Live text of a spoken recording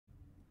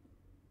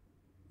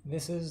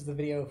This is the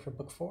video for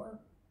book 4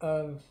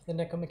 of the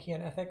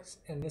Nicomachean Ethics,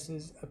 and this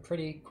is a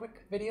pretty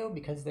quick video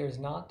because there's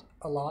not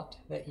a lot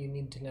that you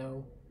need to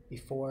know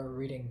before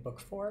reading book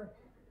 4.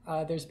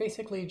 There's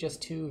basically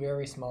just two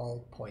very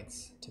small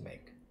points to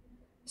make.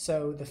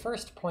 So the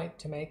first point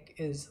to make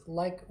is,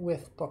 like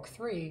with book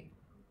 3,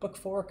 book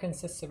 4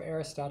 consists of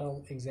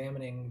Aristotle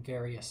examining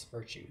various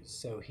virtues.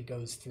 So he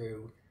goes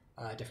through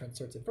different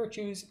sorts of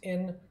virtues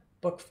in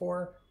book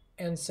 4,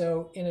 and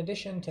so in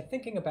addition to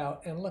thinking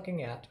about and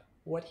looking at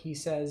what he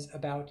says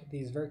about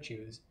these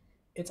virtues,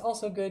 it's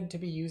also good to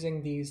be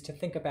using these to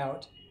think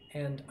about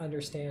and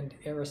understand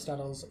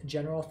Aristotle's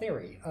general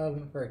theory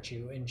of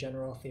virtue and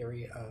general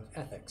theory of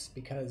ethics,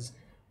 because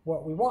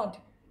what we want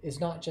is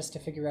not just to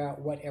figure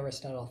out what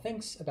Aristotle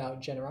thinks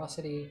about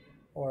generosity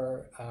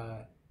or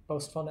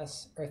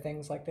boastfulness or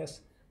things like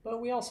this,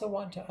 but we also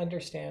want to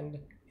understand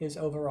his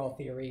overall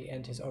theory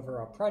and his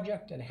overall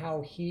project and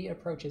how he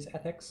approaches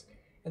ethics.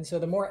 And so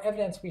the more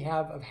evidence we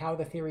have of how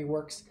the theory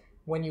works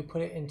when you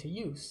put it into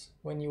use,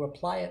 when you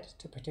apply it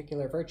to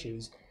particular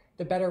virtues,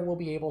 the better we'll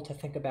be able to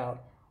think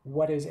about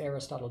what is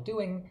Aristotle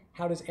doing,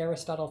 how does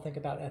Aristotle think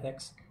about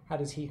ethics, how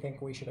does he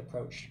think we should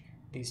approach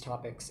these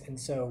topics. And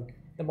so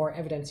the more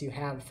evidence you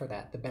have for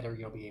that, the better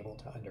you'll be able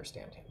to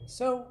understand him.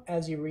 So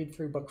as you read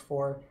through book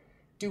 4,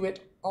 do it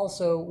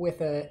also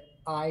with an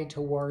eye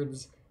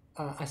towards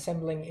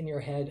assembling in your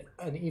head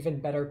an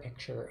even better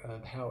picture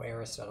of how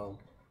Aristotle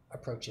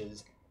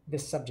approaches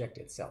this subject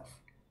itself.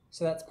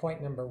 So that's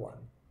point number 1.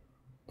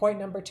 Point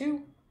number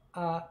 2,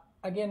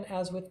 again,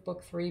 as with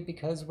book 3,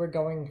 because we're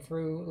going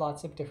through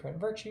lots of different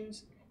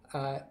virtues,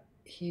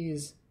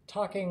 he's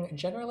talking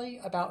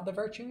generally about the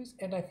virtues,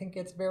 and I think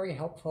it's very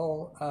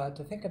helpful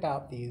to think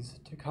about these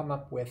to come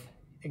up with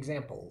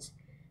examples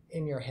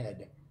in your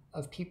head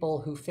of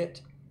people who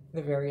fit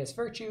the various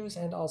virtues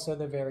and also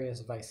the various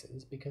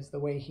vices, because the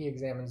way he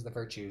examines the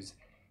virtues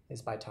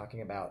is by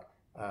talking about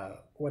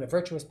what a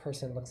virtuous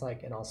person looks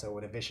like and also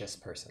what a vicious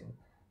person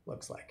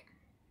looks like.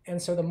 And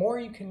so the more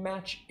you can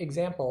match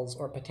examples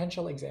or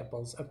potential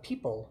examples of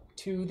people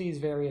to these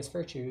various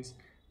virtues,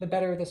 the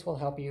better this will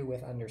help you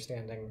with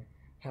understanding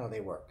how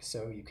they work.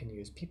 So you can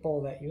use people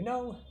that you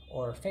know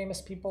or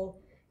famous people.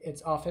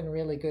 It's often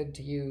really good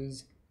to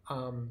use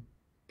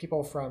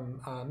people from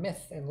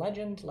myth and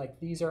legend. Like,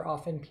 these are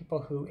often people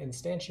who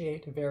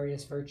instantiate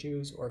various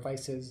virtues or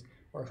vices,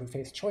 or who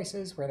face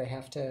choices where they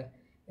have to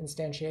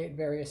instantiate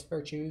various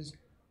virtues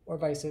or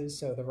vices.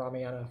 So the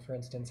Ramayana, for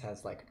instance,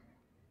 has like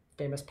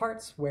famous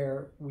parts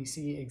where we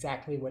see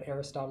exactly what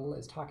Aristotle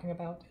is talking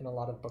about in a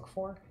lot of book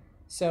 4.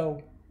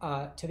 So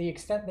to the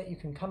extent that you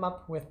can come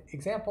up with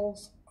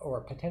examples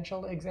or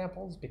potential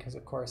examples, because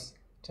of course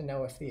to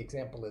know if the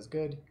example is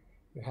good,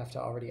 you have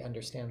to already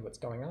understand what's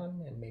going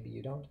on, and maybe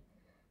you don't.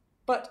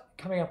 But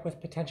coming up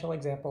with potential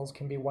examples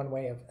can be one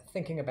way of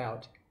thinking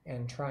about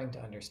and trying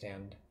to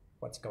understand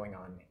what's going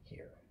on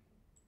here.